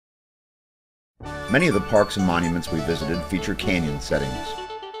Many of the parks and monuments we visited feature canyon settings.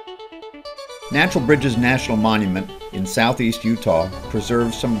 Natural Bridges National Monument in southeast Utah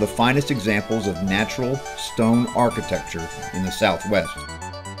preserves some of the finest examples of natural stone architecture in the southwest.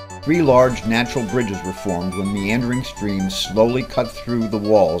 3 large natural bridges were formed when meandering streams slowly cut through the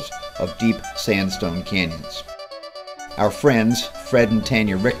walls of deep sandstone canyons. Our friends, Fred and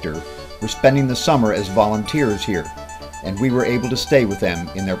Tanya Richter, were spending the summer as volunteers here, and we were able to stay with them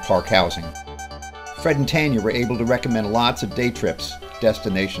in their park housing. Fred and Tanya were able to recommend lots of day trips,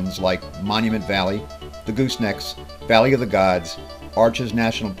 destinations like Monument Valley, the Goosenecks, Valley of the Gods, Arches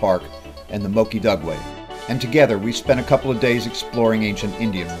National Park, and the Moki Dugway. And together we spent a couple of days exploring ancient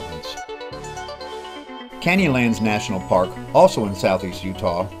Indian ruins. Canyonlands National Park, also in southeast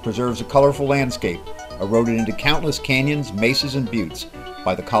Utah, preserves a colorful landscape eroded into countless canyons, mesas, and buttes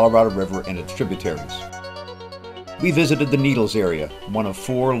by the Colorado River and its tributaries. We visited the Needles area, one of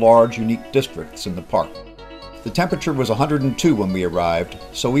 4 large, unique districts in the park. The temperature was 102 when we arrived,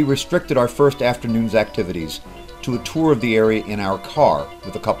 so we restricted our first afternoon's activities to a tour of the area in our car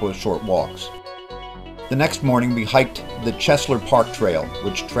with a couple of short walks. The next morning we hiked the Chesler Park Trail,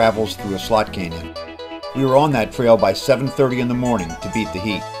 which travels through a slot canyon. We were on that trail by 7:30 in the morning to beat the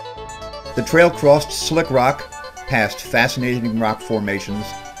heat. The trail crossed slick rock, passed fascinating rock formations,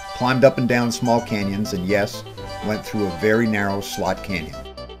 climbed up and down small canyons, and yes, went through a very narrow slot canyon.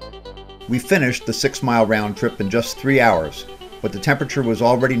 We finished the 6-mile round trip in just 3 hours, but the temperature was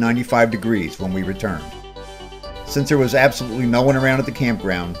already 95 degrees when we returned. Since there was absolutely no one around at the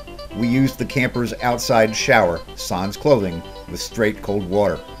campground, we used the camper's outside shower, sans clothing, with straight cold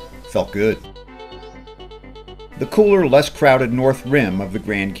water. Felt good. The cooler, less crowded north rim of the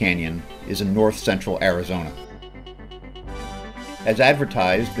Grand Canyon is in north-central Arizona. As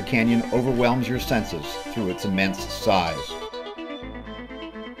advertised, the canyon overwhelms your senses through its immense size.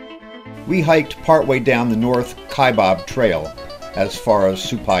 We hiked partway down the North Kaibab Trail as far as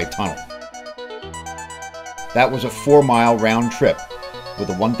Supai Tunnel. That was a 4-mile round trip with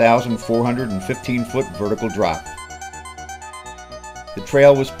a 1,415-foot vertical drop. The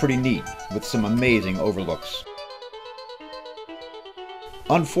trail was pretty neat, with some amazing overlooks.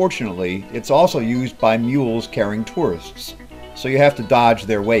 Unfortunately, it's also used by mules carrying tourists, so you have to dodge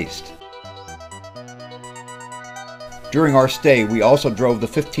their waste. During our stay, we also drove the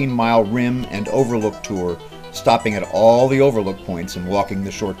 15-mile rim and overlook tour, stopping at all the overlook points and walking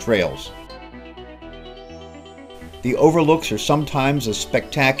the short trails. The overlooks are sometimes as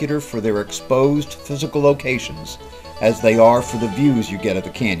spectacular for their exposed physical locations as they are for the views you get of the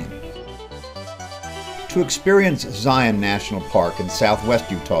canyon. To experience Zion National Park in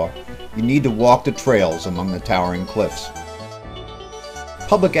southwest Utah, you need to walk the trails among the towering cliffs.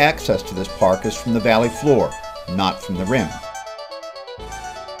 Public access to this park is from the valley floor, not from the rim.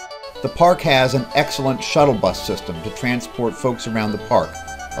 The park has an excellent shuttle bus system to transport folks around the park,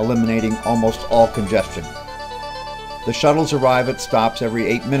 eliminating almost all congestion. The shuttles arrive at stops every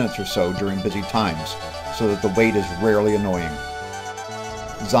 8 minutes or so during busy times, so that the wait is rarely annoying.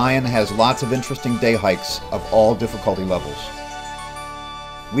 Zion has lots of interesting day hikes of all difficulty levels.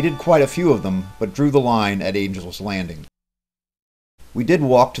 We did quite a few of them, but drew the line at Angel's Landing. We did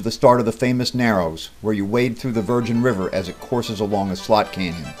walk to the start of the famous Narrows, where you wade through the Virgin River as it courses along a slot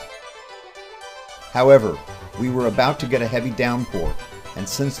canyon. However, we were about to get a heavy downpour, and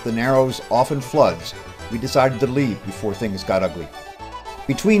since the Narrows often floods, we decided to leave before things got ugly.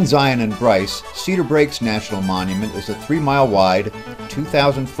 Between Zion and Bryce, Cedar Breaks National Monument is a 3-mile wide,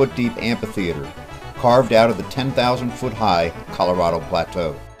 2,000-foot deep amphitheater carved out of the 10,000-foot high Colorado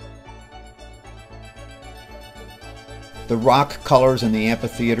Plateau. The rock colors in the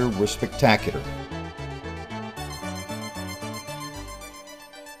amphitheater were spectacular.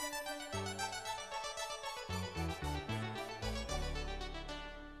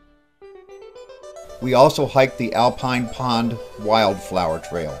 We also hiked the Alpine Pond Wildflower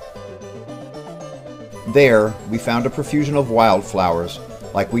Trail. There, we found a profusion of wildflowers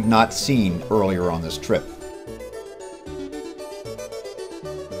like we'd not seen earlier on this trip.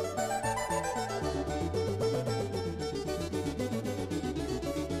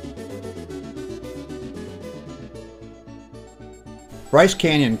 Bryce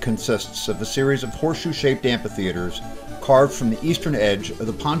Canyon consists of a series of horseshoe-shaped amphitheaters carved from the eastern edge of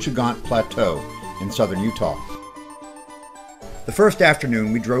the Ponchagant Plateau in southern Utah. The first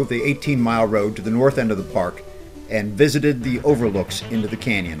afternoon, we drove the 18-mile road to the north end of the park and visited the overlooks into the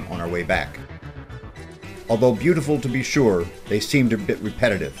canyon on our way back. Although beautiful to be sure, they seemed a bit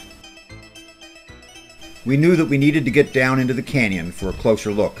repetitive. We knew that we needed to get down into the canyon for a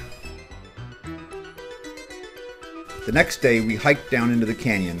closer look. The The next day we hiked down into the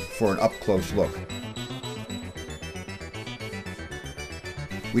canyon for an up-close look.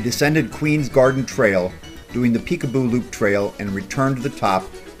 We descended Queen's Garden Trail, doing the Peekaboo Loop Trail, and returned to the top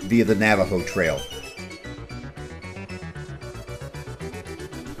via the Navajo Trail.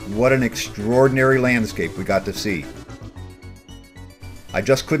 What an extraordinary landscape we got to see. I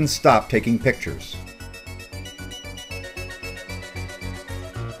just couldn't stop taking pictures.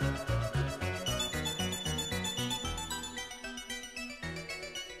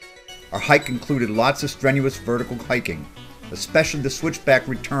 Our hike included lots of strenuous vertical hiking, especially the switchback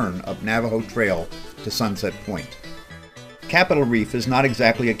return up Navajo Trail to Sunset Point. Capitol Reef is not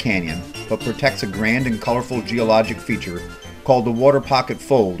exactly a canyon, but protects a grand and colorful geologic feature called the Water Pocket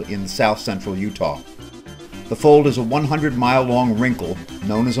Fold in south-central Utah. The fold is a 100-mile-long wrinkle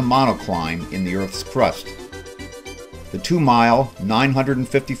known as a monocline in the Earth's crust. The 2-mile,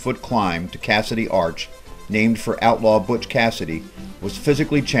 950-foot climb to Cassidy Arch, named for outlaw Butch Cassidy, was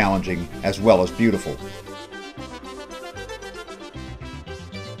physically challenging as well as beautiful.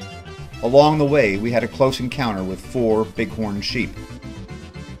 Along the way, we had a close encounter with 4 bighorn sheep.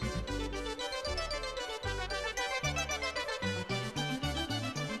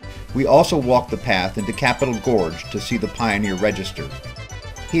 We also walked the path into Capitol Gorge to see the Pioneer Register.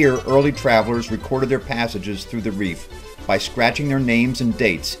 Here, early travelers recorded their passages through the reef by scratching their names and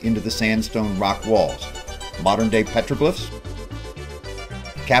dates into the sandstone rock walls. Modern-day petroglyphs?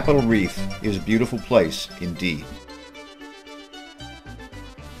 Capitol Reef is a beautiful place indeed.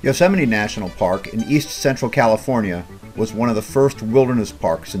 Yosemite National Park in East Central California was one of the first wilderness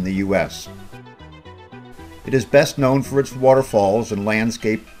parks in the U.S. It is best known for its waterfalls and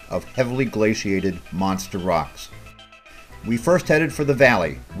landscape of heavily glaciated monster rocks. We first headed for the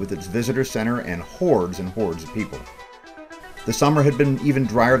valley with its visitor center and hordes of people. The summer had been even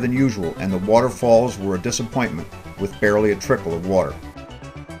drier than usual, and the waterfalls were a disappointment with barely a trickle of water.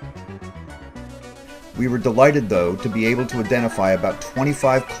 We were delighted, though, to be able to identify about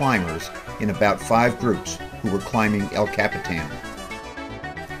 25 climbers in about 5 groups who were climbing El Capitan.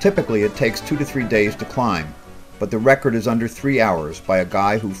 Typically, it takes 2 to 3 days to climb, but the record is under 3 hours by a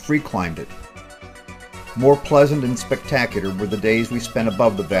guy who free climbed it. More pleasant and spectacular were the days we spent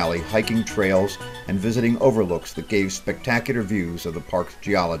above the valley, hiking trails and visiting overlooks that gave spectacular views of the park's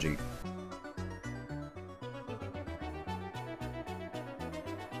geology.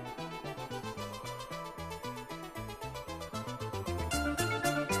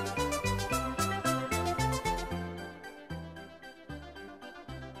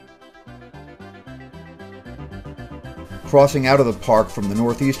 Crossing out of the park from the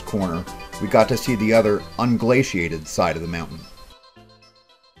northeast corner, we got to see the other unglaciated side of the mountain.